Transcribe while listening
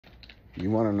You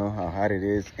want to know how hot it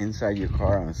is inside your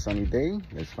car on a sunny day?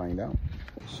 Let's find out.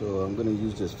 So I'm going to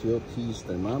use this field piece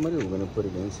thermometer. We're going to put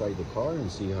it inside the car and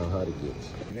see how hot it gets.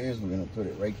 It is. We're going to put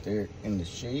it right there in the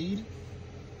shade.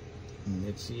 And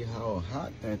let's see how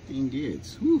hot that thing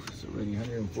gets. Whew, it's already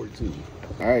 114.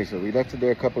 All right, so we left it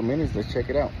there a couple minutes. Let's check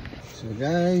it out. So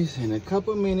guys, in a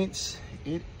couple minutes,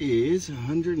 it is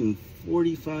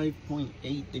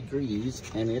 145.8 degrees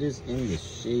and it is in the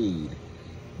shade.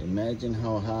 Imagine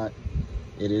how hot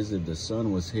it is if the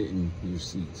sun was hitting your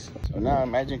seats. So now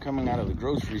imagine coming out of the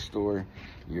grocery store.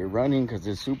 You're running because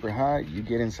it's super hot. You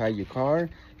get inside your car.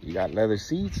 You got leather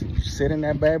seats. You sit in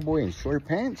that bad boy in short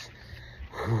pants.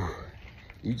 Whew,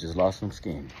 you just lost some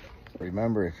skin.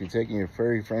 Remember, if you're taking your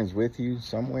furry friends with you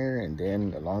somewhere and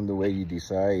then along the way you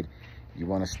decide you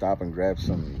want to stop and grab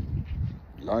some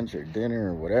lunch or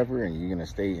dinner or whatever and you're going to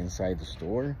stay inside the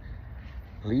store,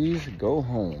 please go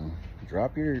home,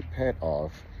 drop your pet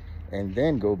off, and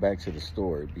then go back to the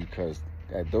store, because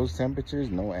at those temperatures,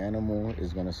 no animal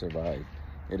is going to survive.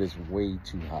 It is way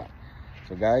too hot.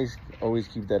 So guys, always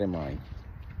keep that in mind.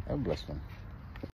 Have a blessed one.